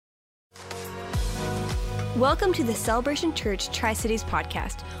Welcome to the Celebration Church Tri-Cities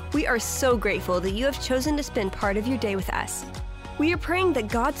podcast. We are so grateful that you have chosen to spend part of your day with us. We are praying that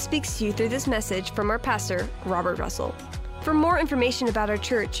God speaks to you through this message from our pastor, Robert Russell. For more information about our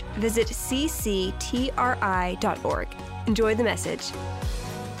church, visit cctri.org. Enjoy the message.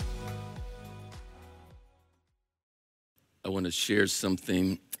 I want to share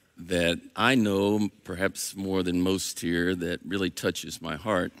something that I know, perhaps more than most here, that really touches my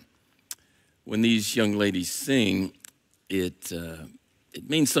heart. When these young ladies sing, it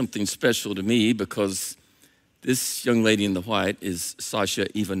means something special to me because this young lady in the white is Sasha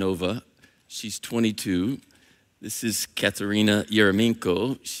Ivanova. She's 22. This is Katerina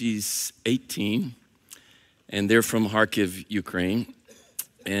Yeremenko. She's 18, and they're from Kharkiv, Ukraine.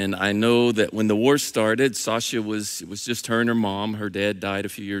 And I know that when the war started, Sasha it was just her and her mom. Her dad died a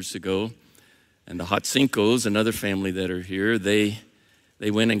few years ago. And the Hatsenkos, another family that are here, they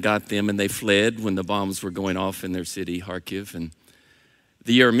went and got them, and they fled when the bombs were going off in their city, Kharkiv. And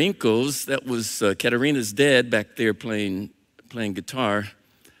the Yeremenkos, that was Katerina's dad back there playing guitar.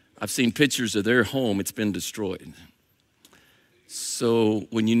 I've seen pictures of their home. It's been destroyed. So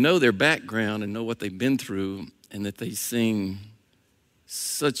when you know their background and know what they've been through, and that they sing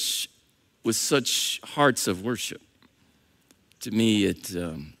with such hearts of worship, to me it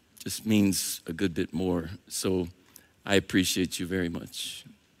just means a good bit more. So I appreciate you very much.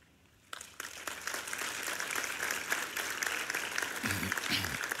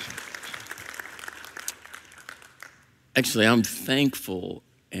 Actually, I'm thankful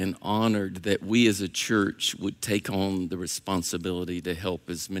and honored that we as a church would take on the responsibility to help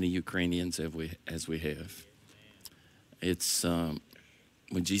as many Ukrainians as we have. It's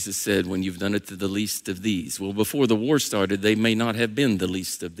when Jesus said, when you've done it to the least of these. Well, before the war started, they may not have been the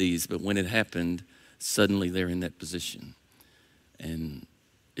least of these, but when it happened, suddenly they're in that position. And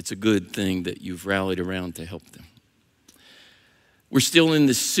it's a good thing that you've rallied around to help them. We're still in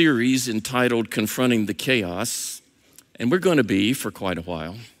this series entitled Confronting the Chaos, and we're going to be for quite a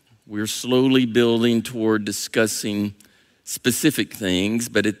while. We're slowly building toward discussing specific things,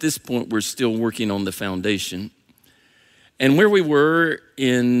 but at this point, we're still working on the foundation. And where we were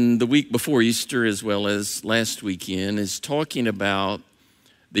in the week before Easter, as well as last weekend, is talking about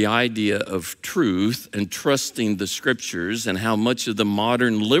the idea of truth and trusting the scriptures, and how much of the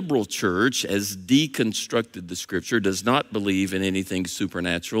modern liberal church has deconstructed the scripture, does not believe in anything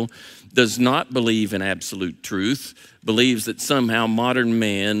supernatural, does not believe in absolute truth, believes that somehow modern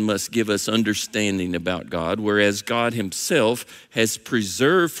man must give us understanding about God, whereas God himself has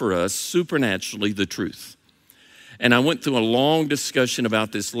preserved for us supernaturally the truth. And I went through a long discussion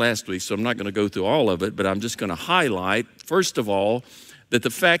about this last week, so I'm not going to go through all of it, but I'm just going to highlight, first of all, that the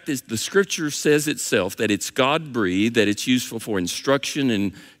fact is the scripture says itself that it's God-breathed, that it's useful for instruction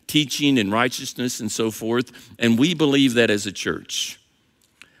and teaching and righteousness and so forth, and we believe that as a church.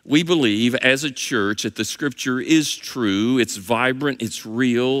 We believe as a church that the scripture is true, it's vibrant, it's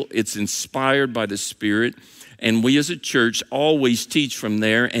real, it's inspired by the Spirit, and we as a church always teach from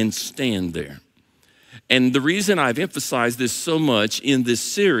there and stand there. And the reason I've emphasized this so much in this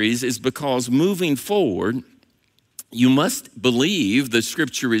series is because moving forward, you must believe the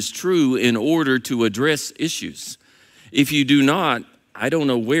scripture is true in order to address issues. If you do not, I don't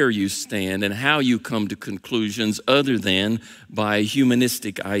know where you stand and how you come to conclusions other than by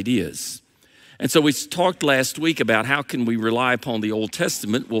humanistic ideas. And so we talked last week about how can we rely upon the Old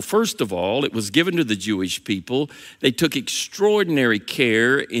Testament. Well, first of all, it was given to the Jewish people. They took extraordinary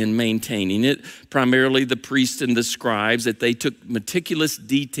care in maintaining it, primarily the priests and the scribes, that they took meticulous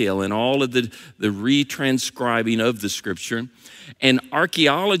detail in all of the retranscribing of the scripture. And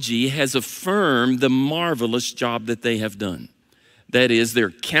archaeology has affirmed the marvelous job that they have done. That is, there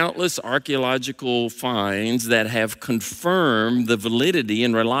are countless archaeological finds that have confirmed the validity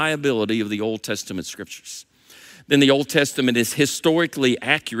and reliability of the Old Testament scriptures. Then the Old Testament is historically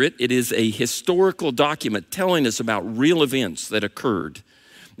accurate. It is a historical document telling us about real events that occurred.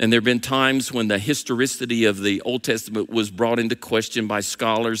 And there have been times when the historicity of the Old Testament was brought into question by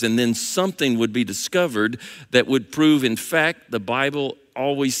scholars, and then something would be discovered that would prove, in fact, the Bible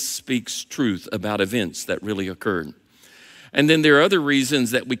always speaks truth about events that really occurred. And then there are other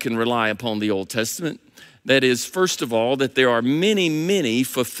reasons that we can rely upon the Old Testament. That is, first of all, that there are many, many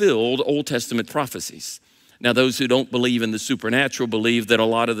fulfilled Old Testament prophecies. Now, those who don't believe in the supernatural believe that a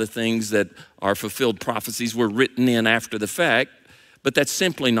lot of the things that are fulfilled prophecies were written in after the fact, but that's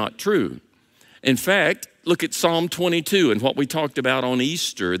simply not true. In fact, look at Psalm 22 and what we talked about on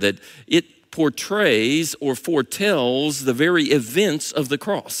Easter, that it portrays or foretells the very events of the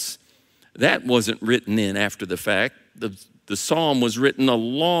cross. That wasn't written in after the fact. The The psalm was written a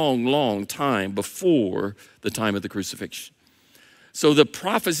long, long time before the time of the crucifixion. So the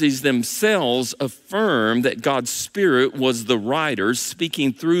prophecies themselves affirm that God's Spirit was the writer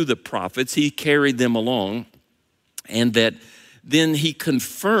speaking through the prophets. He carried them along, and that then he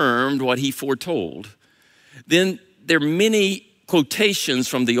confirmed what he foretold. Then there are many quotations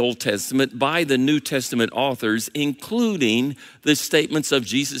from the Old Testament by the New Testament authors, including the statements of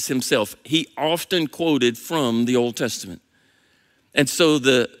Jesus himself. He often quoted from the Old Testament. And so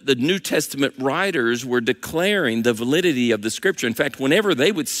the New Testament writers were declaring the validity of the Scripture. In fact, whenever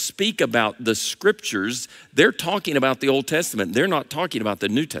they would speak about the Scriptures, they're talking about the Old Testament. They're not talking about the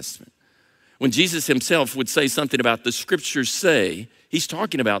New Testament. When Jesus himself would say something about the Scriptures say, he's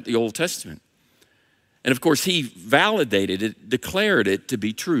talking about the Old Testament. And of course, he validated it, declared it to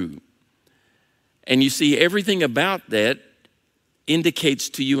be true. And you see, everything about that indicates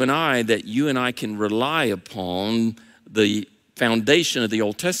to you and I that you and I can rely upon the foundation of the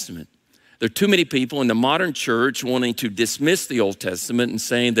Old Testament. There are too many people in the modern church wanting to dismiss the Old Testament and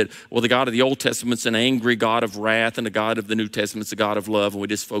saying that, well, the God of the Old Testament's an angry God of wrath and the God of the New Testament's a God of love, and we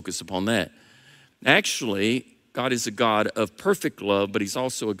just focus upon that. Actually, God is a God of perfect love, but he's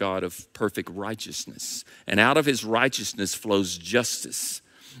also a God of perfect righteousness. And out of his righteousness flows justice.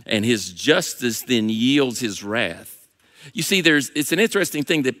 And his justice then yields his wrath. You see, it's an interesting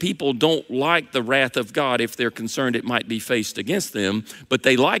thing that people don't like the wrath of God if they're concerned it might be faced against them, but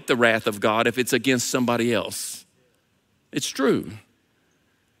they like the wrath of God if it's against somebody else. It's true.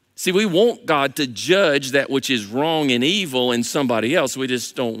 See, we want God to judge that which is wrong and evil in somebody else. We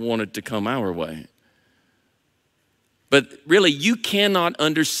just don't want it to come our way. But really, you cannot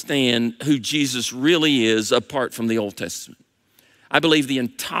understand who Jesus really is apart from the Old Testament. I believe the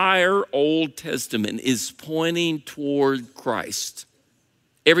entire Old Testament is pointing toward Christ.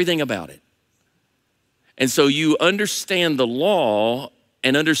 Everything about it. And so you understand the law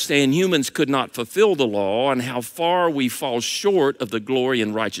and understand humans could not fulfill the law and how far we fall short of the glory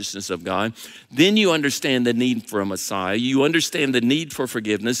and righteousness of God. Then you understand the need for a Messiah. You understand the need for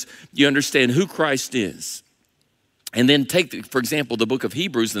forgiveness. You understand who Christ is. And then take, for example, the book of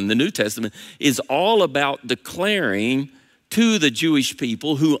Hebrews in the New Testament is all about declaring to the Jewish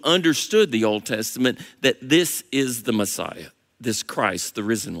people who understood the Old Testament that this is the Messiah, this Christ, the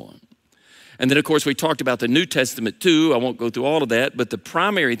risen one. And then, of course, we talked about the New Testament too. I won't go through all of that, but the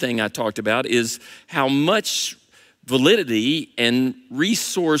primary thing I talked about is how much validity and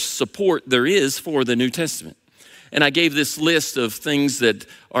resource support there is for the New Testament. And I gave this list of things that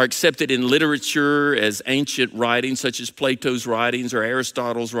are accepted in literature as ancient writings, such as Plato's writings or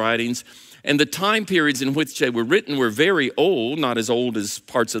Aristotle's writings. And the time periods in which they were written were very old, not as old as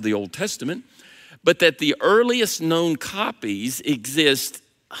parts of the Old Testament, but that the earliest known copies exist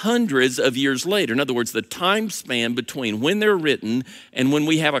hundreds of years later. In other words, the time span between when they're written and when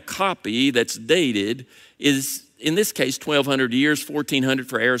we have a copy that's dated is, in this case, 1,200 years, 1,400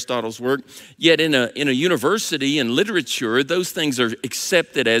 for Aristotle's work. Yet in a university and literature, those things are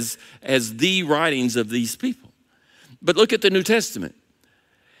accepted as the writings of these people. But look at the New Testament.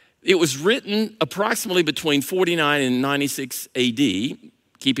 It was written approximately between 49 and 96 AD,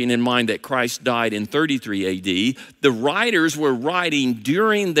 keeping in mind that Christ died in 33 AD. The writers were writing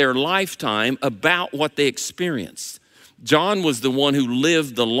during their lifetime about what they experienced. John was the one who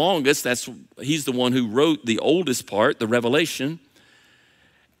lived the longest. He's the one who wrote the oldest part, the Revelation.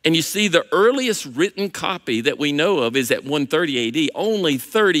 And you see, the earliest written copy that we know of is at 130 AD, only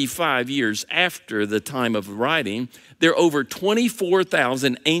 35 years after the time of writing. There are over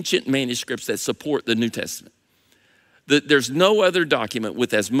 24,000 ancient manuscripts that support the New Testament. There's no other document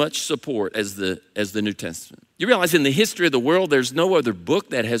with as much support as the New Testament. You realize in the history of the world, there's no other book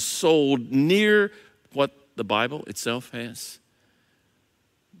that has sold near what the Bible itself has.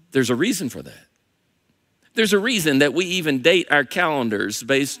 There's a reason for that. There's a reason that we even date our calendars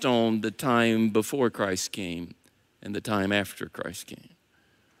based on the time before Christ came and the time after Christ came.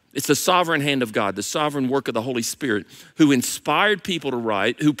 It's the sovereign hand of God, the sovereign work of the Holy Spirit, who inspired people to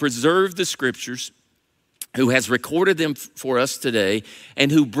write, who preserved the scriptures, who has recorded them for us today,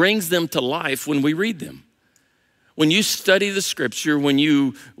 and who brings them to life when we read them. When you study the scripture,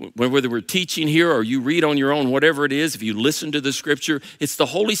 whether we're teaching here or you read on your own, whatever it is, if you listen to the scripture, it's the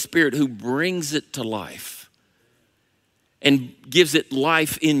Holy Spirit who brings it to life and gives it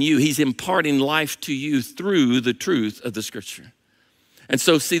life in you. He's imparting life to you through the truth of the scripture. And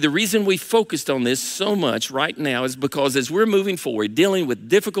so, see, the reason we focused on this so much right now is because as we're moving forward, dealing with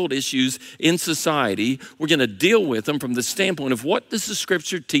difficult issues in society, we're going to deal with them from the standpoint of what does the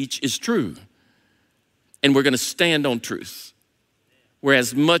scripture teach is true. And we're going to stand on truth.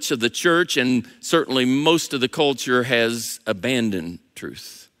 whereas much of the church and certainly most of the culture has abandoned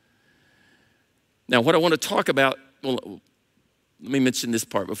truth. Now, what I want to talk about, well, let me mention this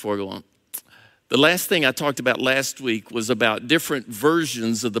part before I go on. The last thing I talked about last week was about different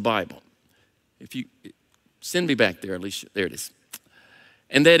versions of the Bible. If you send me back there, Alicia, there it is.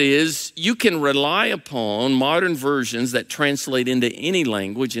 And that is, you can rely upon modern versions that translate into any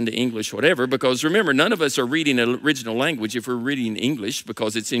language, into English, whatever, because remember, none of us are reading an original language if we're reading English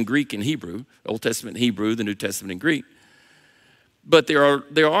because it's in Greek and Hebrew, Old Testament in Hebrew, the New Testament in Greek. But there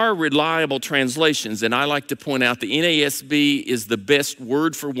are reliable translations, and I like to point out the NASB is the best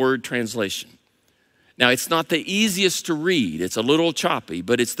word-for-word translation. Now, it's not the easiest to read. It's a little choppy,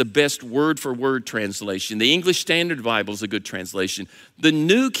 but it's the best word-for-word translation. The English Standard Bible is a good translation. The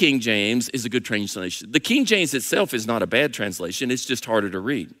New King James is a good translation. The King James itself is not a bad translation. It's just harder to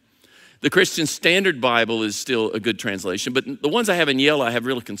read. The Christian Standard Bible is still a good translation, but the ones I have in yellow I have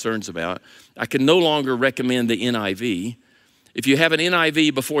real concerns about. I can no longer recommend the NIV. If you have an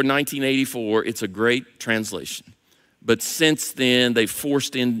NIV before 1984, it's a great translation. But since then, they've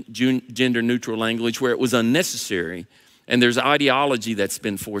forced in gender-neutral language where it was unnecessary, and there's ideology that's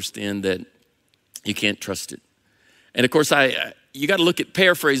been forced in that you can't trust it. And of course, you got to look at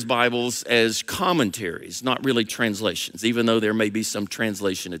paraphrase Bibles as commentaries, not really translations, even though there may be some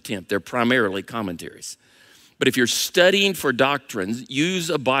translation attempt. They're primarily commentaries. But if you're studying for doctrines, use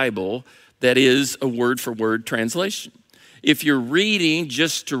a Bible that is a word-for-word translation. If you're reading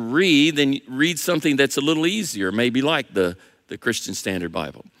just to read, then read something that's a little easier, maybe like the Christian Standard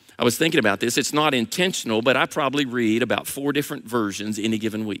Bible. I was thinking about this. It's not intentional, but I probably read about 4 different versions any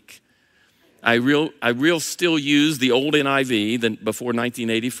given week. I still use the old NIV before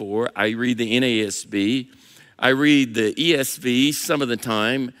 1984. I read the NASB. I read the ESV some of the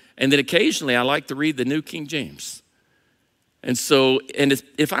time. And then occasionally I like to read the New King James. And so,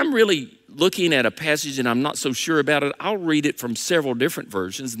 if I'm really looking at a passage and I'm not so sure about it, I'll read it from several different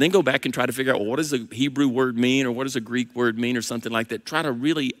versions and then go back and try to figure out, well, what does a Hebrew word mean or what does a Greek word mean or something like that. Try to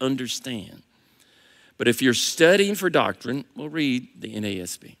really understand. But if you're studying for doctrine, we'll read the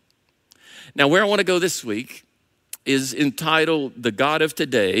NASB. Now, where I want to go this week is entitled The God of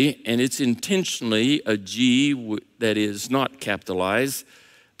Today, and it's intentionally a G that is not capitalized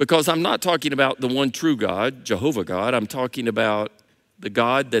because I'm not talking about the one true God, Jehovah God. I'm talking about the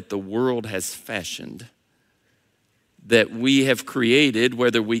God that the world has fashioned, that we have created,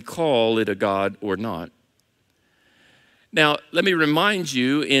 whether we call it a God or not. Now, let me remind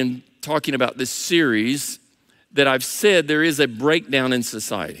you in talking about this series that I've said there is a breakdown in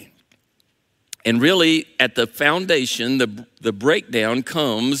society. And really, at the foundation, the breakdown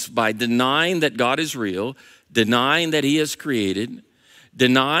comes by denying that God is real, denying that He has created,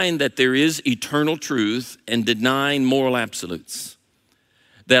 denying that there is eternal truth, and denying moral absolutes.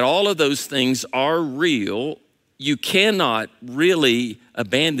 That all of those things are real. You cannot really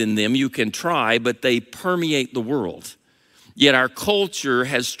abandon them. You can try, but they permeate the world. Yet our culture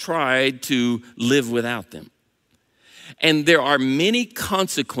has tried to live without them. And there are many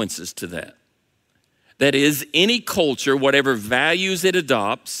consequences to that. That is, any culture, whatever values it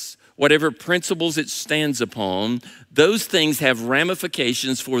adopts, whatever principles it stands upon, those things have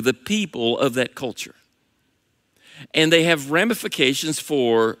ramifications for the people of that culture. And they have ramifications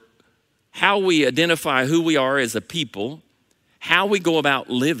for how we identify who we are as a people, how we go about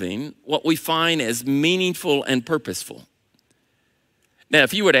living, what we find as meaningful and purposeful. Now,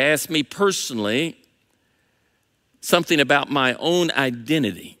 if you were to ask me personally something about my own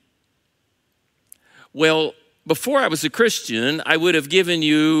identity, well, before I was a Christian, I would have given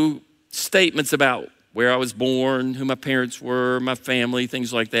you statements about where I was born, who my parents were, my family,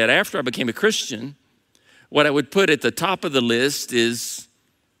 things like that. After I became a Christian, what I would put at the top of the list is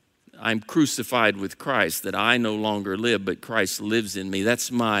I'm crucified with Christ, that I no longer live, but Christ lives in me.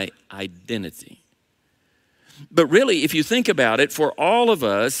 That's my identity. But really, if you think about it, for all of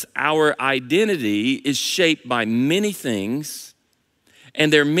us, our identity is shaped by many things,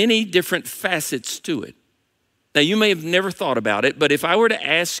 and there are many different facets to it. Now, you may have never thought about it, but if I were to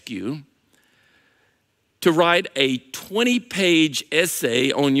ask you to write a 20-page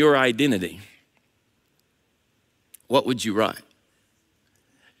essay on your identity, what would you write?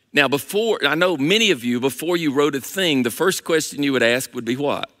 Now, I know many of you, before you wrote a thing, the first question you would ask would be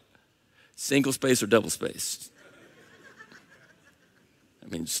what? Single space or double space? I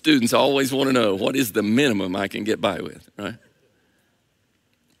mean, students always want to know, what is the minimum I can get by with, right?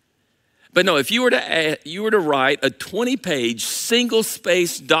 But no, if you were to write a 20-page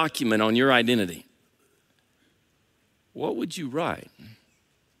single-space document on your identity, what would you write?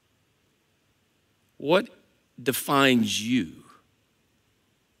 What defines you?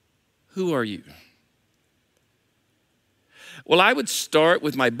 Who are you? Well, I would start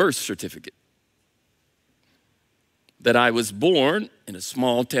with my birth certificate. That I was born in a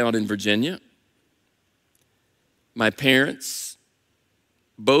small town in Virginia. My parents,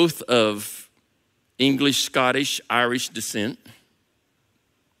 both of English, Scottish, Irish descent.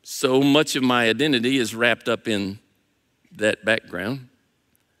 So much of my identity is wrapped up in that background.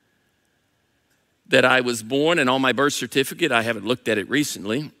 That I was born, and on my birth certificate, I haven't looked at it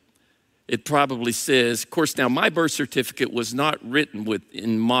recently, it probably says, of course, now my birth certificate was not written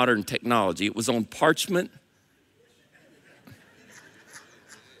in modern technology. It was on parchment.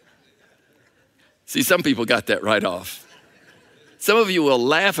 See, some people got that right off. Some of you will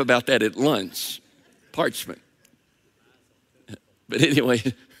laugh about that at lunch. Parchment. But anyway,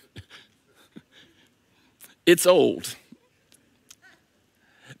 it's old.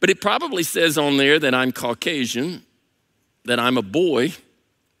 But it probably says on there that I'm Caucasian, that I'm a boy.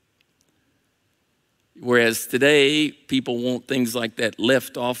 Whereas today, people want things like that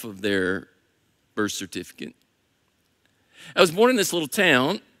left off of their birth certificate. I was born in this little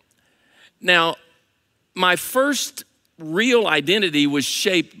town. Now, my first real identity was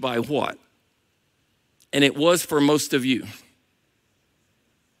shaped by what? And it was for most of you,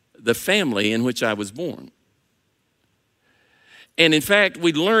 the family in which I was born. And in fact,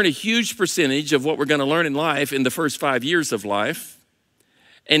 we learn a huge percentage of what we're going to learn in life in the first 5 years of life.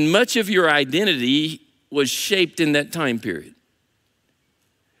 And much of your identity was shaped in that time period.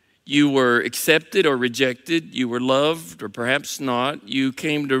 You were accepted or rejected. You were loved or perhaps not. You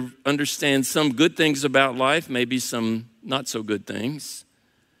came to understand some good things about life, maybe some not so good things.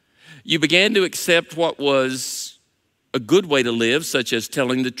 You began to accept what was a good way to live, such as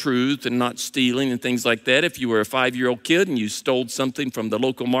telling the truth and not stealing and things like that. If you were a 5-year-old kid and you stole something from the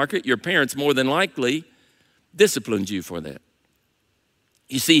local market, your parents more than likely disciplined you for that.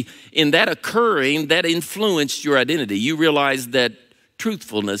 You see, in that occurring, that influenced your identity. You realized that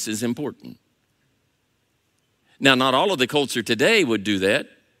truthfulness is important. Now, not all of the culture today would do that,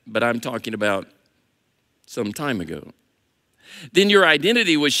 but I'm talking about some time ago. Then your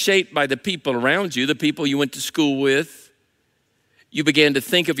identity was shaped by the people around you, the people you went to school with. You began to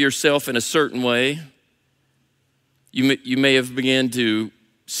think of yourself in a certain way. You may have began to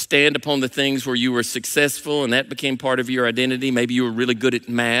stand upon the things where you were successful, and that became part of your identity. Maybe you were really good at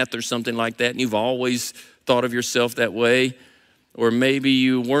math or something like that, and you've always thought of yourself that way. Or maybe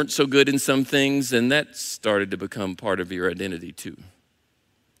you weren't so good in some things, and that started to become part of your identity too.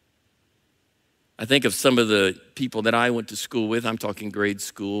 I think of some of the people that I went to school with, I'm talking grade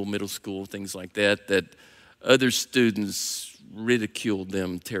school, middle school, things like that, that other students ridiculed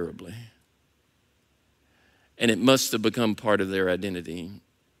them terribly. And it must have become part of their identity.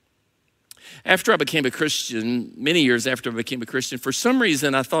 After I became a Christian, many years after I became a Christian, for some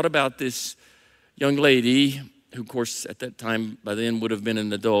reason I thought about this young lady, who of course at that time by then would have been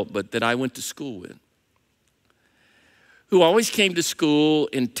an adult, but that I went to school with, who always came to school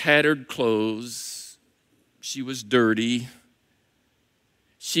in tattered clothes. She was dirty.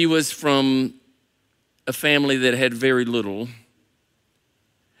 She was from a family that had very little.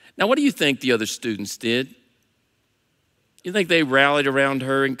 Now, what do you think the other students did? You think they rallied around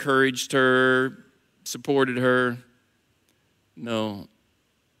her, encouraged her, supported her? No,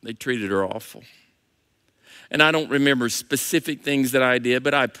 they treated her awful. And I don't remember specific things that I did,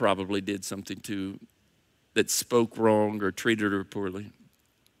 but I probably did something too that spoke wrong or treated her poorly.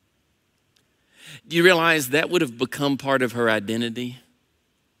 Do you realize that would have become part of her identity?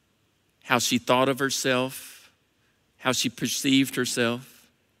 How she thought of herself, how she perceived herself.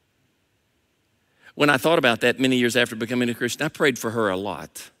 When I thought about that many years after becoming a Christian, I prayed for her a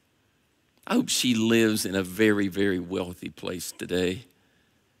lot. I hope she lives in a very, very wealthy place today.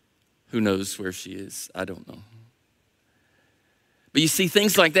 Who knows where she is? I don't know. But you see,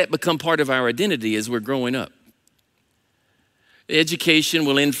 things like that become part of our identity as we're growing up. Education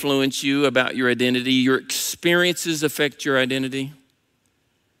will influence you about your identity. Your experiences affect your identity.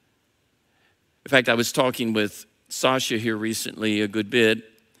 In fact, I was talking with Sasha here recently a good bit.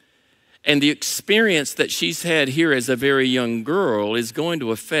 And the experience that she's had here as a very young girl is going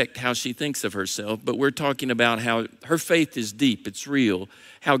to affect how she thinks of herself. But we're talking about how her faith is deep, it's real,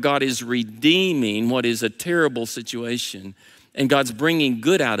 how God is redeeming what is a terrible situation, and God's bringing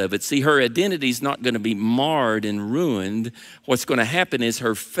good out of it. See, her identity is not going to be marred and ruined. What's going to happen is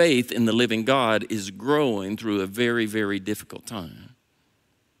her faith in the living God is growing through a very, very difficult time.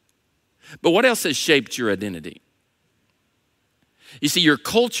 But what else has shaped your identity? You see, your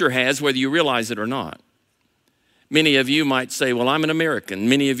culture has, whether you realize it or not. Many of you might say, well, I'm an American.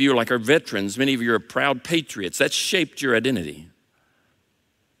 Many of you are veterans. Many of you are proud patriots. That's shaped your identity.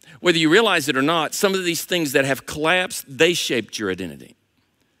 Whether you realize it or not, some of these things that have collapsed, they shaped your identity.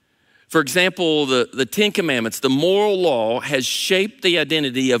 For example, the Ten Commandments, the moral law, has shaped the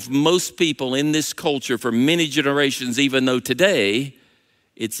identity of most people in this culture for many generations, even though today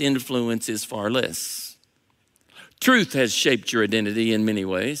its influence is far less. Truth has shaped your identity in many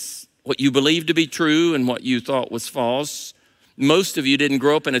ways. What you believe to be true and what you thought was false. Most of you didn't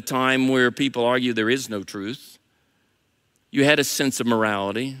grow up in a time where people argue there is no truth. You had a sense of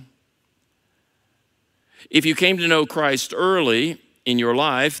morality. If you came to know Christ early in your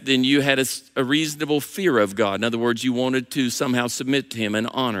life, then you had a reasonable fear of God. In other words, you wanted to somehow submit to him and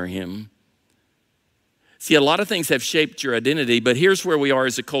honor him. See, a lot of things have shaped your identity, but here's where we are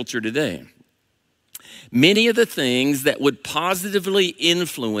as a culture today. Many of the things that would positively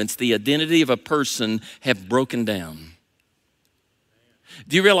influence the identity of a person have broken down.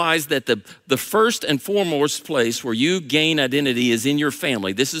 Do you realize that the first and foremost place where you gain identity is in your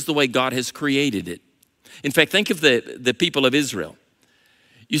family? This is the way God has created it. In fact, think of the people of Israel.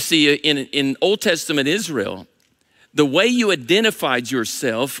 You see, in Old Testament Israel, the way you identified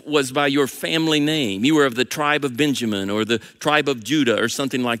yourself was by your family name. You were of the tribe of Benjamin or the tribe of Judah or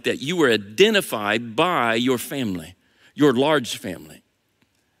something like that. You were identified by your family, your large family.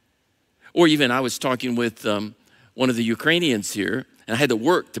 Or even I was talking with one of the Ukrainians here, and I had to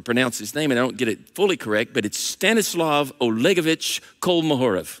work to pronounce his name, and I don't get it fully correct, but it's Stanislav Olegovich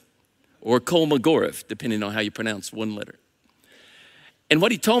Kolmogorov, or Kolmogorov, depending on how you pronounce one letter. And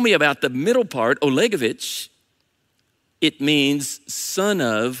what he told me about the middle part, Olegovich, it means son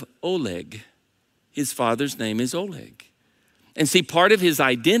of Oleg. His father's name is Oleg. And see, part of his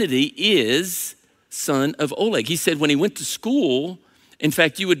identity is son of Oleg. He said when he went to school, in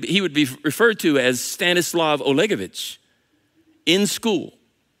fact, he would be referred to as Stanislav Olegovich in school.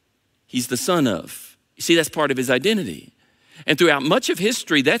 He's the son of. You see, that's part of his identity. And throughout much of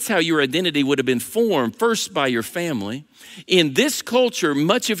history, that's how your identity would have been formed, first by your family. In this culture,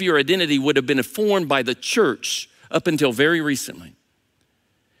 much of your identity would have been formed by the church up until very recently.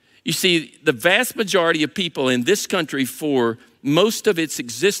 You see, the vast majority of people in this country for most of its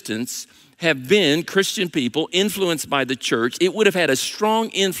existence have been Christian people influenced by the church. It would have had a strong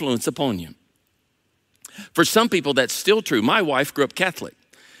influence upon you. For some people, that's still true. My wife grew up Catholic.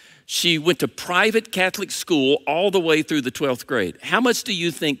 She went to private Catholic school all the way through the 12th grade. How much do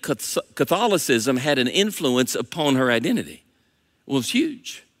you think Catholicism had an influence upon her identity? Well, it's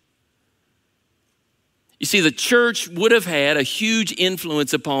huge. You see, the church would have had a huge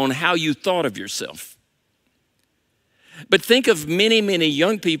influence upon how you thought of yourself. But think of many, many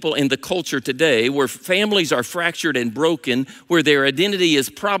young people in the culture today where families are fractured and broken, where their identity is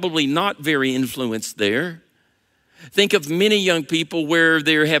probably not very influenced there. Think of many young people where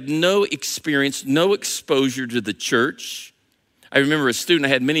they have no experience, no exposure to the church. I remember a student I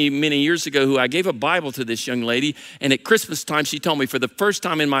had many, many years ago who I gave a Bible to this young lady, and at Christmas time, she told me, for the first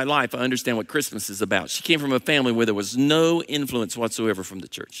time in my life, I understand what Christmas is about. She came from a family where there was no influence whatsoever from the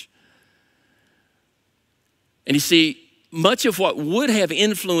church. And you see, much of what would have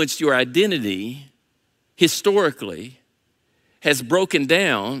influenced your identity historically has broken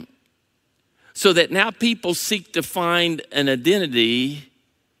down so that now people seek to find an identity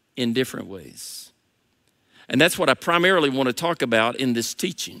in different ways. And that's what I primarily want to talk about in this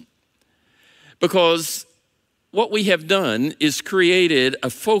teaching. Because what we have done is created a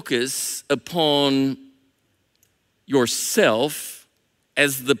focus upon yourself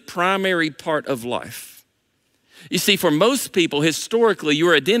as the primary part of life. You see, for most people, historically,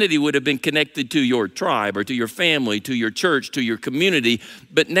 your identity would have been connected to your tribe or to your family, to your church, to your community.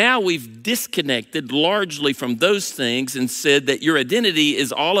 But now we've disconnected largely from those things and said that your identity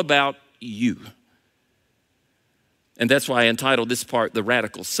is all about you. And that's why I entitled this part, The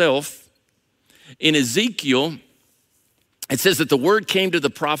Radical Self. In Ezekiel, it says that the word came to the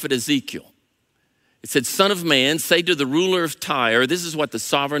prophet Ezekiel. It said, "Son of man, say to the ruler of Tyre," this is what the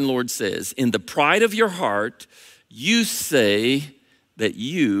sovereign Lord says, "in the pride of your heart, you say that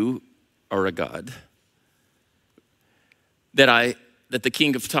you are a god. That the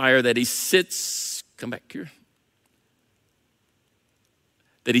king of Tyre, that he sits, come back here.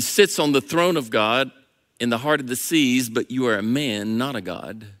 That he sits on the throne of God in the heart of the seas, but you are a man, not a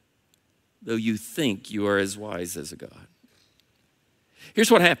god, though you think you are as wise as a god." Here's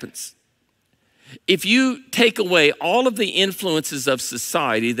what happens. If you take away all of the influences of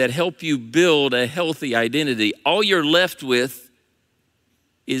society that help you build a healthy identity, all you're left with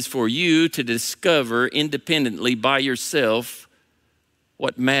is for you to discover independently by yourself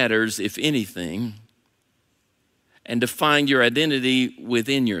what matters, if anything, and to find your identity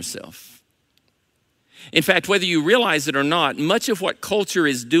within yourself. In fact, whether you realize it or not, much of what culture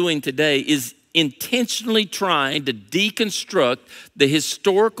is doing today is intentionally trying to deconstruct the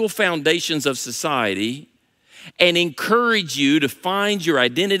historical foundations of society and encourage you to find your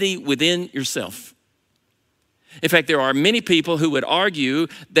identity within yourself. In fact, there are many people who would argue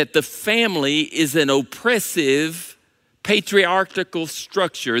that the family is an oppressive, patriarchal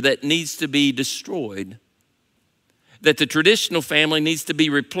structure that needs to be destroyed, that the traditional family needs to be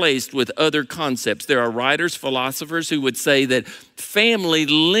replaced with other concepts. There are writers, philosophers who would say that family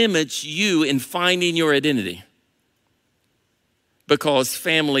limits you in finding your identity because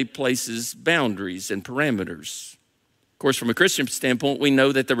family places boundaries and parameters. Of course, from a Christian standpoint, we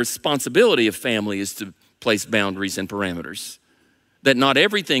know that the responsibility of family is to place boundaries and parameters. That not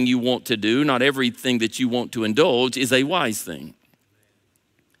everything you want to do, not everything that you want to indulge is a wise thing.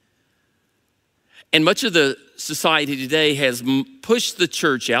 And much of the society today has pushed the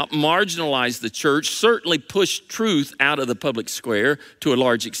church out, marginalized the church, certainly pushed truth out of the public square to a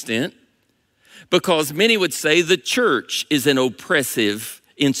large extent, because many would say the church is an oppressive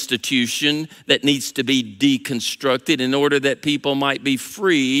institution that needs to be deconstructed in order that people might be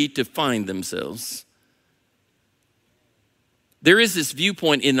free to find themselves. There is this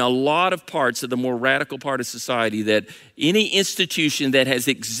viewpoint in a lot of parts of the more radical part of society that any institution that has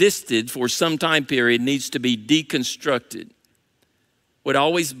existed for some time period needs to be deconstructed. What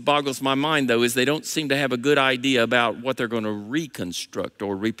always boggles my mind, though, is they don't seem to have a good idea about what they're going to reconstruct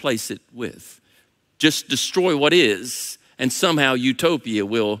or replace it with. Just destroy what is, and somehow utopia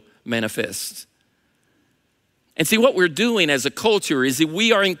will manifest. And see, what we're doing as a culture is that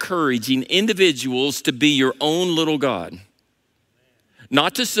we are encouraging individuals to be your own little God.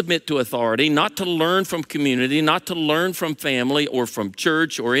 Not to submit to authority, not to learn from community, not to learn from family or from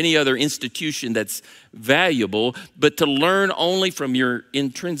church or any other institution that's valuable, but to learn only from your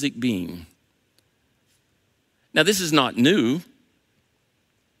intrinsic being. Now, this is not new.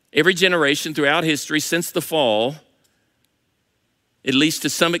 Every generation throughout history since the fall, at least to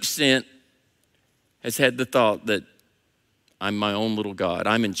some extent, has had the thought that I'm my own little God,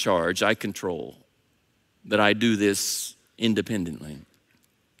 I'm in charge, I control, that I do this independently.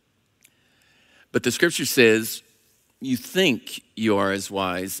 But the scripture says, you think you are as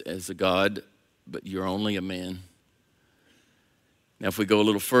wise as a God, but you're only a man. Now, if we go a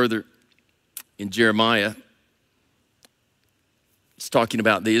little further, in Jeremiah, it's talking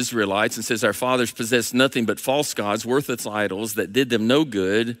about the Israelites and says, our fathers possessed nothing but false gods, worthless idols that did them no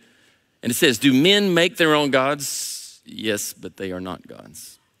good. And it says, do men make their own gods? Yes, but they are not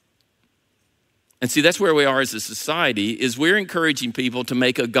gods. And see, that's where we are as a society, is we're encouraging people to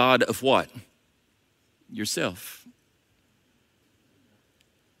make a god of what? Yourself.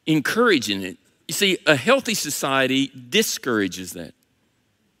 Encouraging it. You see, a healthy society discourages that.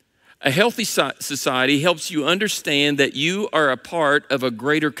 A healthy society helps you understand that you are a part of a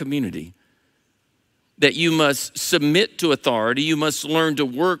greater community, that you must submit to authority, you must learn to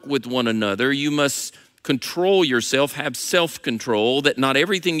work with one another, you must control yourself, have self-control, that not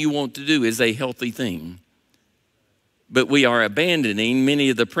everything you want to do is a healthy thing. But we are abandoning many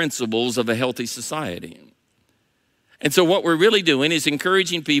of the principles of a healthy society. And so what we're really doing is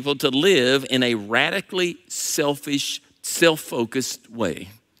encouraging people to live in a radically selfish, self-focused way.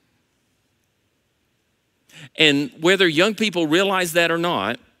 And whether young people realize that or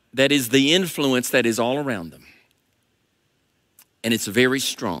not, that is the influence that is all around them. And it's very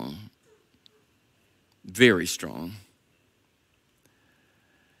strong. Very strong.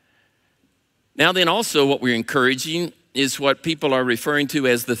 Now then, also what we're encouraging is what people are referring to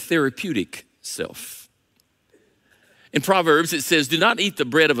as the therapeutic self. In Proverbs, it says, do not eat the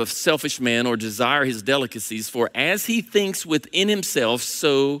bread of a selfish man or desire his delicacies, for as he thinks within himself,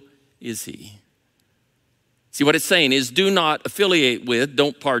 so is he. See, what it's saying is do not affiliate with,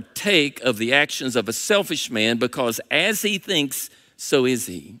 don't partake of the actions of a selfish man, because as he thinks, so is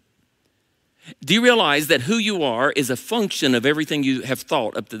he. Do you realize that who you are is a function of everything you have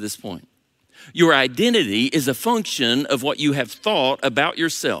thought up to this point? Your identity is a function of what you have thought about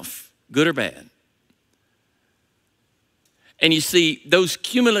yourself, good or bad. And you see, those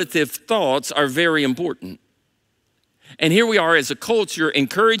cumulative thoughts are very important. And here we are as a culture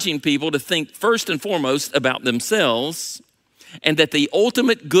encouraging people to think first and foremost about themselves, and that the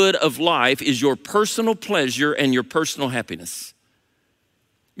ultimate good of life is your personal pleasure and your personal happiness.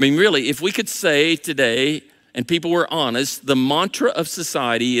 I mean, really, if we could say today, and people were honest, the mantra of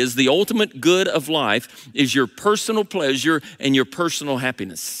society is the ultimate good of life is your personal pleasure and your personal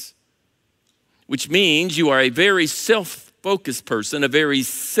happiness, which means you are a very self-focused person, a very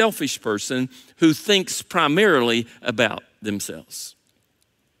selfish person who thinks primarily about themselves.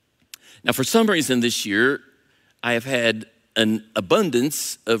 Now, for some reason this year, I have had an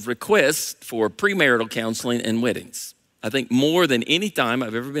abundance of requests for premarital counseling and weddings. I think more than any time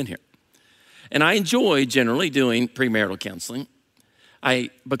I've ever been here. And I enjoy generally doing premarital counseling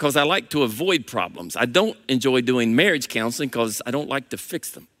because I like to avoid problems. I don't enjoy doing marriage counseling because I don't like to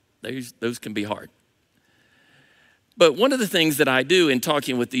fix them. Those can be hard. But one of the things that I do in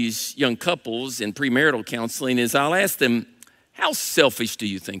talking with these young couples in premarital counseling is I'll ask them, how selfish do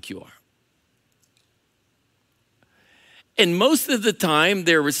you think you are? And most of the time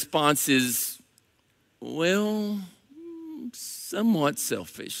their response is, well, somewhat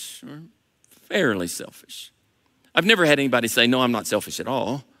selfish or fairly selfish. I've never had anybody say, no, I'm not selfish at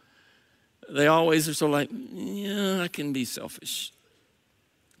all. They always are sort of like, yeah, I can be selfish.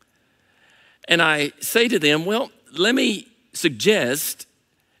 And I say to them, well, let me suggest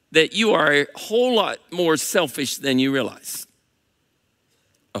that you are a whole lot more selfish than you realize.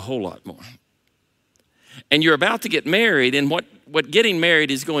 A whole lot more. And you're about to get married, and what getting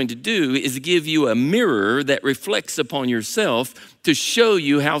married is going to do is give you a mirror that reflects upon yourself to show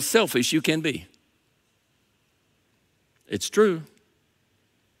you how selfish you can be. It's true.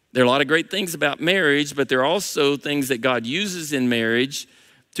 There are a lot of great things about marriage, but there are also things that God uses in marriage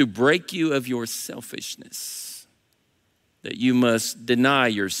to break you of your selfishness. That you must deny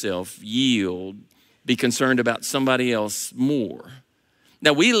yourself, yield, be concerned about somebody else more.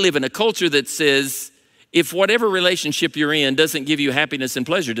 Now, we live in a culture that says, if whatever relationship you're in doesn't give you happiness and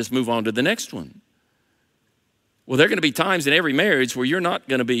pleasure, just move on to the next one. Well, there are going to be times in every marriage where you're not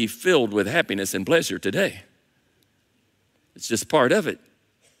going to be filled with happiness and pleasure today. It's just part of it.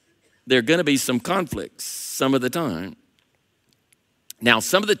 There are going to be some conflicts some of the time. Now,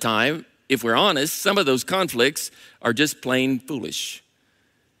 some of the time, if we're honest, some of those conflicts are just plain foolish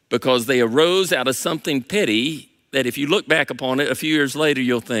because they arose out of something petty that if you look back upon it a few years later,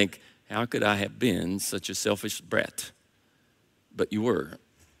 you'll think, how could I have been such a selfish brat? But you were.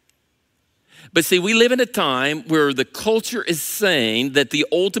 But see, we live in a time where the culture is saying that the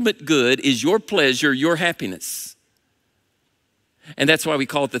ultimate good is your pleasure, your happiness. And that's why we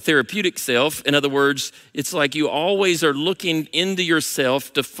call it the therapeutic self. In other words, it's like you always are looking into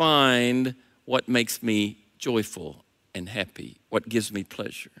yourself to find what makes me joyful and happy, what gives me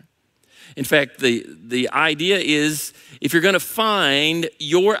pleasure. In fact, the idea is if you're going to find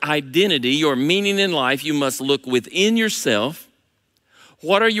your identity, your meaning in life, you must look within yourself.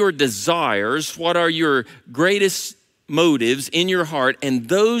 What are your desires? What are your greatest motives in your heart? And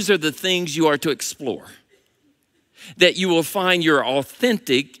those are the things you are to explore. That you will find your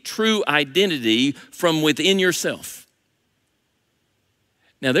authentic, true identity from within yourself.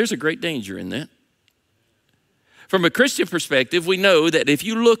 Now, there's a great danger in that. From a Christian perspective, we know that if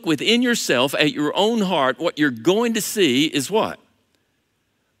you look within yourself at your own heart, what you're going to see is what?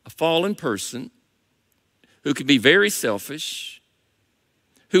 A fallen person who can be very selfish,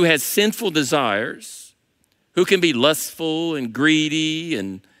 who has sinful desires, who can be lustful and greedy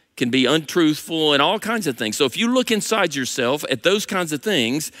and can be untruthful and all kinds of things. So if you look inside yourself at those kinds of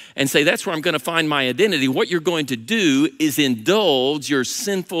things and say, that's where I'm going to find my identity, what you're going to do is indulge your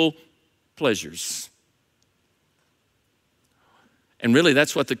sinful pleasures. And really,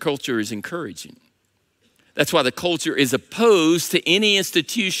 that's what the culture is encouraging. That's why the culture is opposed to any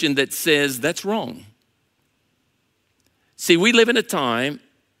institution that says that's wrong. See, we live in a time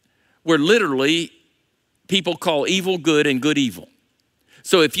where literally people call evil good and good evil.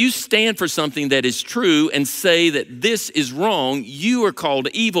 So if you stand for something that is true and say that this is wrong, you are called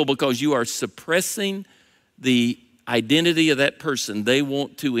evil because you are suppressing the identity of that person. They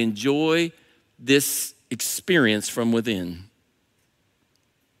want to enjoy this experience from within.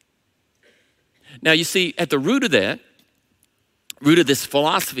 Now, you see, at the root of this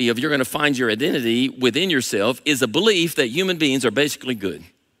philosophy of you're going to find your identity within yourself is a belief that human beings are basically good.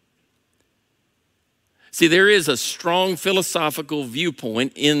 See, there is a strong philosophical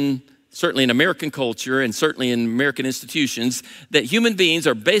viewpoint certainly in American culture and certainly in American institutions that human beings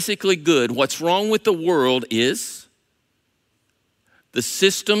are basically good. What's wrong with the world is the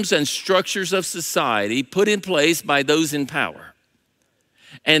systems and structures of society put in place by those in power.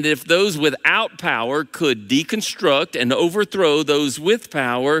 And if those without power could deconstruct and overthrow those with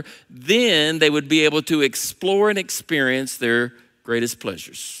power, then they would be able to explore and experience their greatest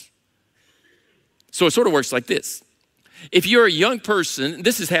pleasures. So it sort of works like this. If you're a young person,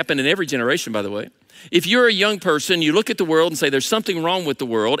 this has happened in every generation, by the way. If you're a young person, you look at the world and say there's something wrong with the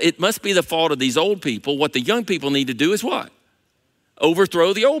world, it must be the fault of these old people. What the young people need to do is what?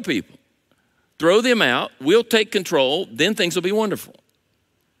 Overthrow the old people. Throw them out, we'll take control, then things will be wonderful.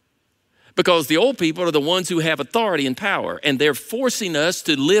 Because the old people are the ones who have authority and power, and they're forcing us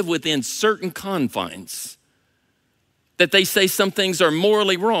to live within certain confines. That they say some things are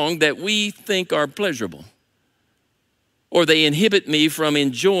morally wrong that we think are pleasurable. Or they inhibit me from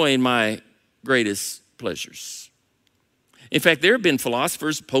enjoying my greatest pleasures. In fact, there have been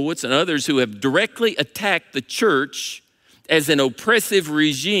philosophers, poets, and others who have directly attacked the church as an oppressive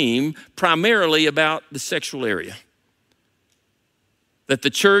regime, primarily about the sexual area. That the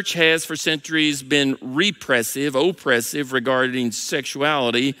church has for centuries been repressive, oppressive regarding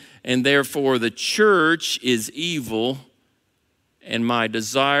sexuality, and therefore the church is evil, and my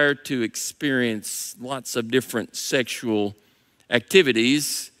desire to experience lots of different sexual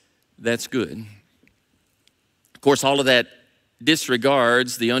activities, that's good. Of course, all of that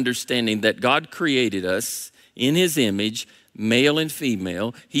disregards the understanding that God created us in his image, male and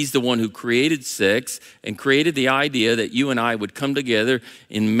female. He's the one who created sex and created the idea that you and I would come together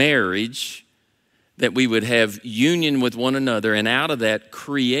in marriage, that we would have union with one another, and out of that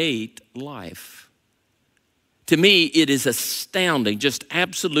create life. To me, it is astounding, just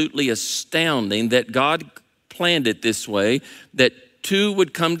absolutely astounding that God planned it this way, that two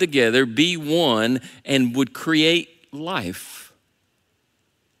would come together, be one, and would create life.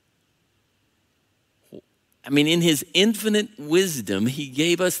 I mean, in his infinite wisdom, he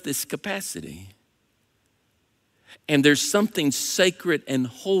gave us this capacity. And there's something sacred and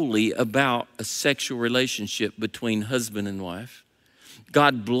holy about a sexual relationship between husband and wife.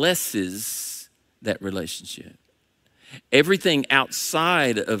 God blesses that relationship. Everything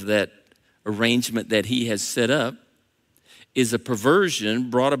outside of that arrangement that he has set up is a perversion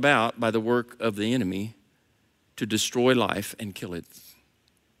brought about by the work of the enemy to destroy life and kill it.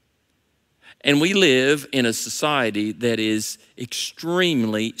 And we live in a society that is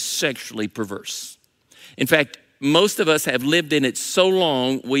extremely sexually perverse. In fact, most of us have lived in it so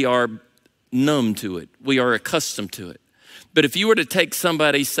long, we are numb to it. We are accustomed to it. But if you were to take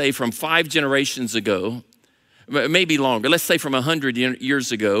somebody, say, from 5 generations ago, maybe longer, let's say from 100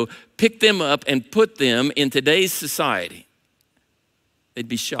 years ago, pick them up and put them in today's society, they'd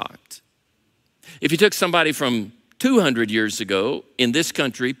be shocked. If you took somebody from 200 years ago in this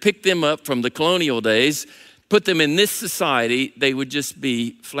country, pick them up from the colonial days, put them in this society, they would just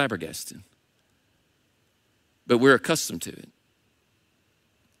be flabbergasted. But we're accustomed to it.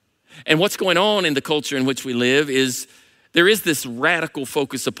 And what's going on in the culture in which we live is there is this radical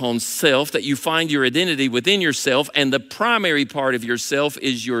focus upon self, that you find your identity within yourself, and the primary part of yourself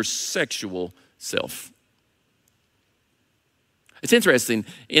is your sexual self. It's interesting,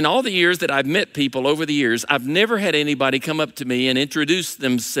 in all the years that I've met people over the years, I've never had anybody come up to me and introduce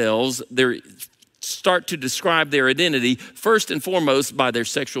themselves, start to describe their identity first and foremost by their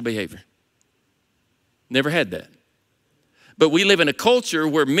sexual behavior. Never had that. But we live in a culture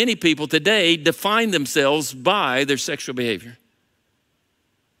where many people today define themselves by their sexual behavior.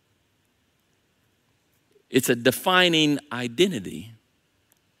 It's a defining identity.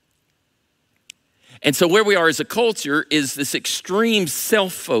 And so where we are as a culture is this extreme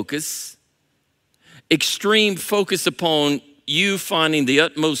self-focus, extreme focus upon you finding the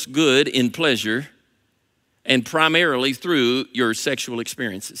utmost good in pleasure, and primarily through your sexual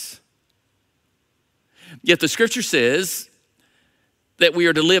experiences. Yet the scripture says that we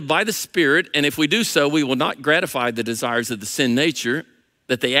are to live by the Spirit, and if we do so, we will not gratify the desires of the sin nature,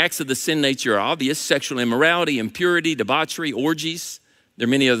 that the acts of the sin nature are obvious: sexual immorality, impurity, debauchery, orgies. There are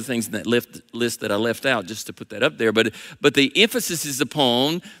many other things in that list that I left out just to put that up there. But the emphasis is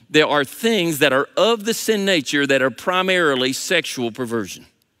upon there are things that are of the sin nature that are primarily sexual perversion.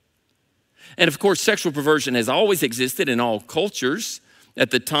 And of course, sexual perversion has always existed in all cultures.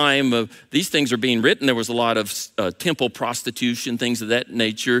 At the time of these things are being written, there was a lot of temple prostitution, things of that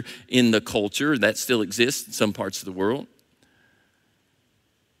nature in the culture. That still exists in some parts of the world.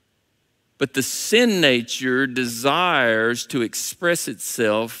 But the sin nature desires to express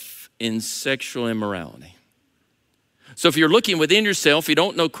itself in sexual immorality. So if you're looking within yourself, you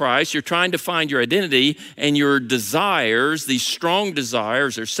don't know Christ, you're trying to find your identity, and your desires, these strong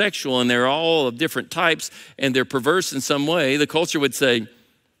desires, are sexual, and they're all of different types, and they're perverse in some way, the culture would say,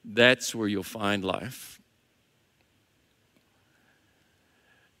 that's where you'll find life.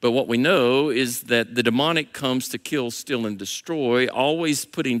 But what we know is that the demonic comes to kill, steal, and destroy, always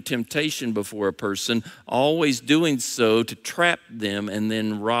putting temptation before a person, always doing so to trap them and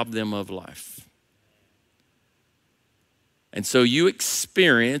then rob them of life. And so you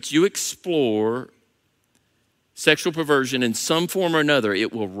explore sexual perversion in some form or another.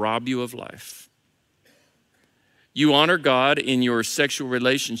 It will rob you of life. You honor God in your sexual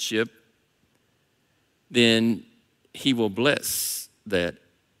relationship, then he will bless that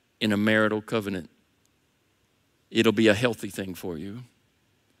in a marital covenant. It'll be a healthy thing for you.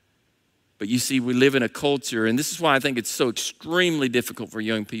 But you see, we live in a culture, and this is why I think it's so extremely difficult for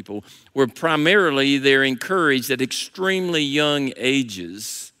young people, where primarily they're encouraged at extremely young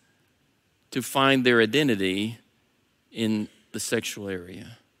ages to find their identity in the sexual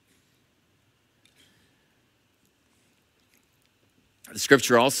area. The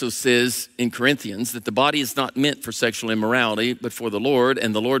scripture also says in Corinthians that the body is not meant for sexual immorality, but for the Lord,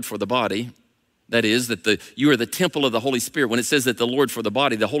 and the Lord for the body. That is, that you are the temple of the Holy Spirit. When it says that the Lord for the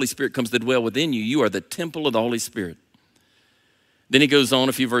body, the Holy Spirit comes to dwell within you. You are the temple of the Holy Spirit. Then he goes on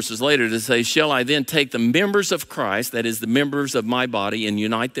a few verses later to say, shall I then take the members of Christ, that is the members of my body, and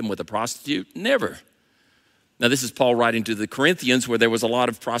unite them with a prostitute? Never. Now this is Paul writing to the Corinthians where there was a lot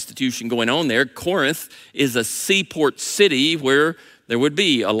of prostitution going on there. Corinth is a seaport city where there would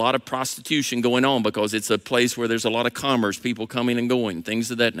be a lot of prostitution going on because it's a place where there's a lot of commerce, people coming and going,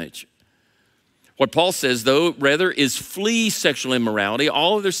 things of that nature. What Paul says, though, rather is flee sexual immorality.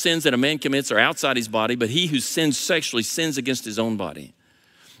 All other sins that a man commits are outside his body, but he who sins sexually sins against his own body.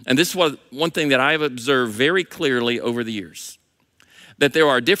 And this was one thing that I have observed very clearly over the years, that there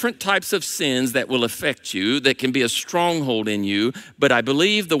are different types of sins that will affect you, that can be a stronghold in you, but I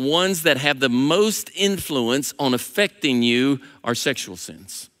believe the ones that have the most influence on affecting you are sexual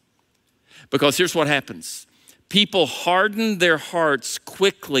sins. Because here's what happens. People harden their hearts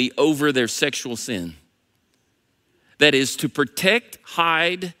quickly over their sexual sin. That is, to protect,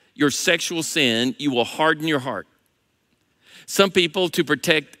 hide your sexual sin, you will harden your heart. Some people, to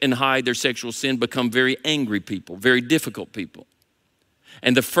protect and hide their sexual sin, become very angry people, very difficult people.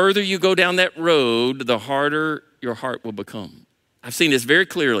 And the further you go down that road, the harder your heart will become. I've seen this very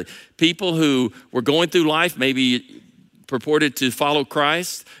clearly. People who were going through life, maybe purported to follow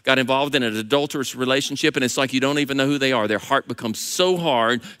Christ, got involved in an adulterous relationship, and it's like you don't even know who they are. Their heart becomes so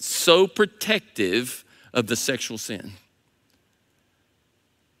hard, so protective of the sexual sin.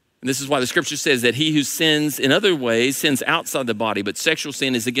 And this is why the scripture says that he who sins in other ways sins outside the body, but sexual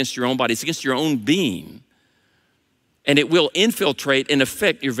sin is against your own body. It's against your own being. And it will infiltrate and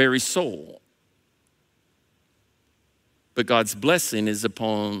affect your very soul. But God's blessing is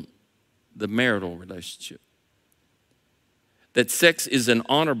upon the marital relationship. That sex is an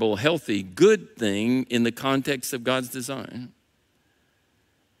honorable, healthy, good thing in the context of God's design.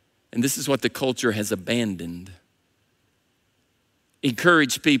 And this is what the culture has abandoned.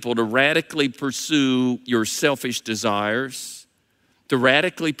 Encourage people to radically pursue your selfish desires, to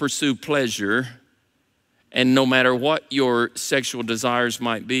radically pursue pleasure, and no matter what your sexual desires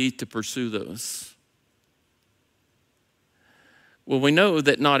might be, to pursue those. Well, we know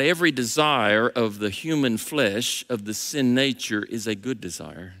that not every desire of the human flesh, of the sin nature, is a good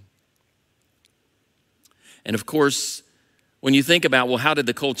desire. And of course, when you think about, well, how did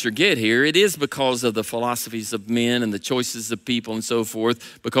the culture get here? It is because of the philosophies of men and the choices of people and so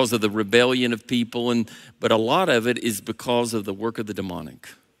forth, because of the rebellion of people, but a lot of it is because of the work of the demonic.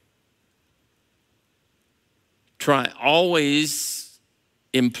 Try always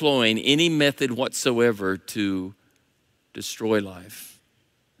employing any method whatsoever to destroy life,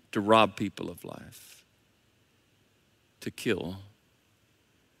 to rob people of life, to kill.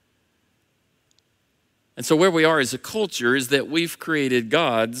 And so where we are as a culture is that we've created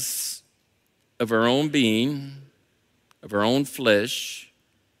gods of our own being, of our own flesh,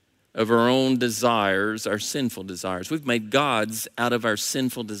 of our own desires, our sinful desires. We've made gods out of our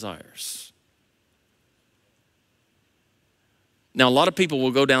sinful desires. Now, a lot of people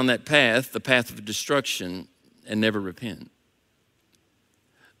will go down that path, the path of destruction, and never repent.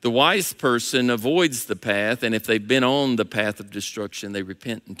 The wise person avoids the path, and if they've been on the path of destruction, they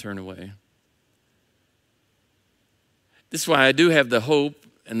repent and turn away. This is why I do have the hope,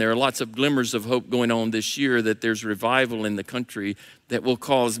 and there are lots of glimmers of hope going on this year, that there's revival in the country that will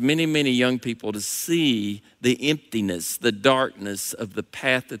cause many, many young people to see the emptiness, the darkness of the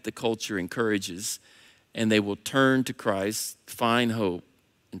path that the culture encourages, and they will turn to Christ, find hope,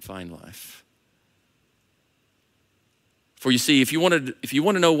 and find life. For you see, if you want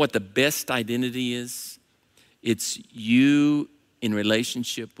to know what the best identity is, it's you in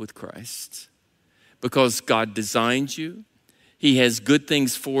relationship with Christ. Because God designed you. He has good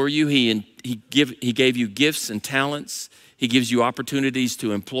things for you. He gave you gifts and talents. He gives you opportunities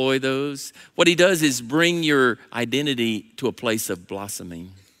to employ those. What he does is bring your identity to a place of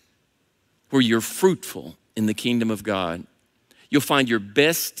blossoming, where you're fruitful in the kingdom of God. You'll find your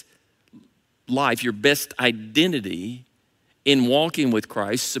best life, your best identity in walking with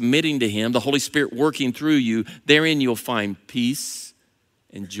Christ, submitting to him, the Holy Spirit working through you. Therein you'll find peace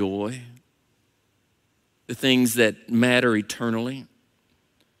and joy, the things that matter eternally.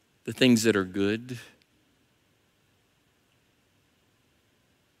 the things that are good.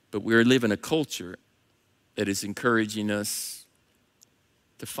 But we're living a culture that is encouraging us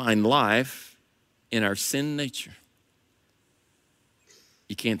to find life in our sin nature.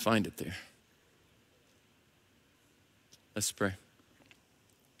 You can't find it there. Let's pray.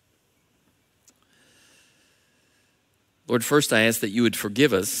 Lord, first I ask that you would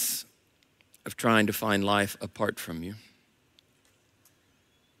forgive us of trying to find life apart from you.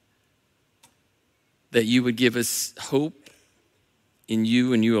 That you would give us hope in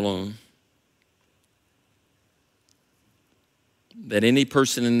you and you alone. That any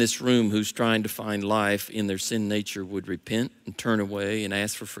person in this room who's trying to find life in their sin nature would repent and turn away and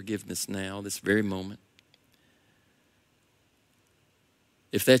ask for forgiveness now, this very moment.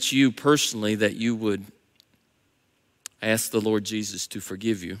 If that's you personally, that you would ask the Lord Jesus to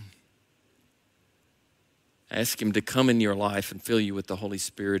forgive you. Ask him to come in your life and fill you with the Holy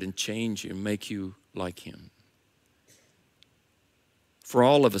Spirit and change you and make you like him. For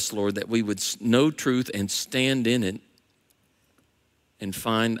all of us, Lord, that we would know truth and stand in it and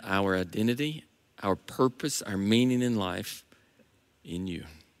find our identity, our purpose, our meaning in life in you.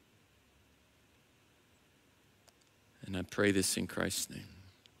 And I pray this in Christ's name.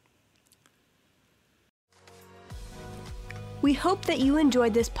 We hope that you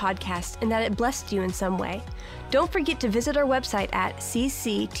enjoyed this podcast and that it blessed you in some way. Don't forget to visit our website at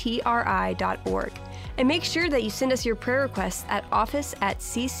cctri.org. And make sure that you send us your prayer requests at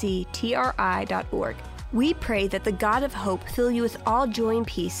office@cctri.org. We pray that the God of hope fill you with all joy and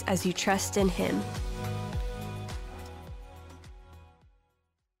peace as you trust in him.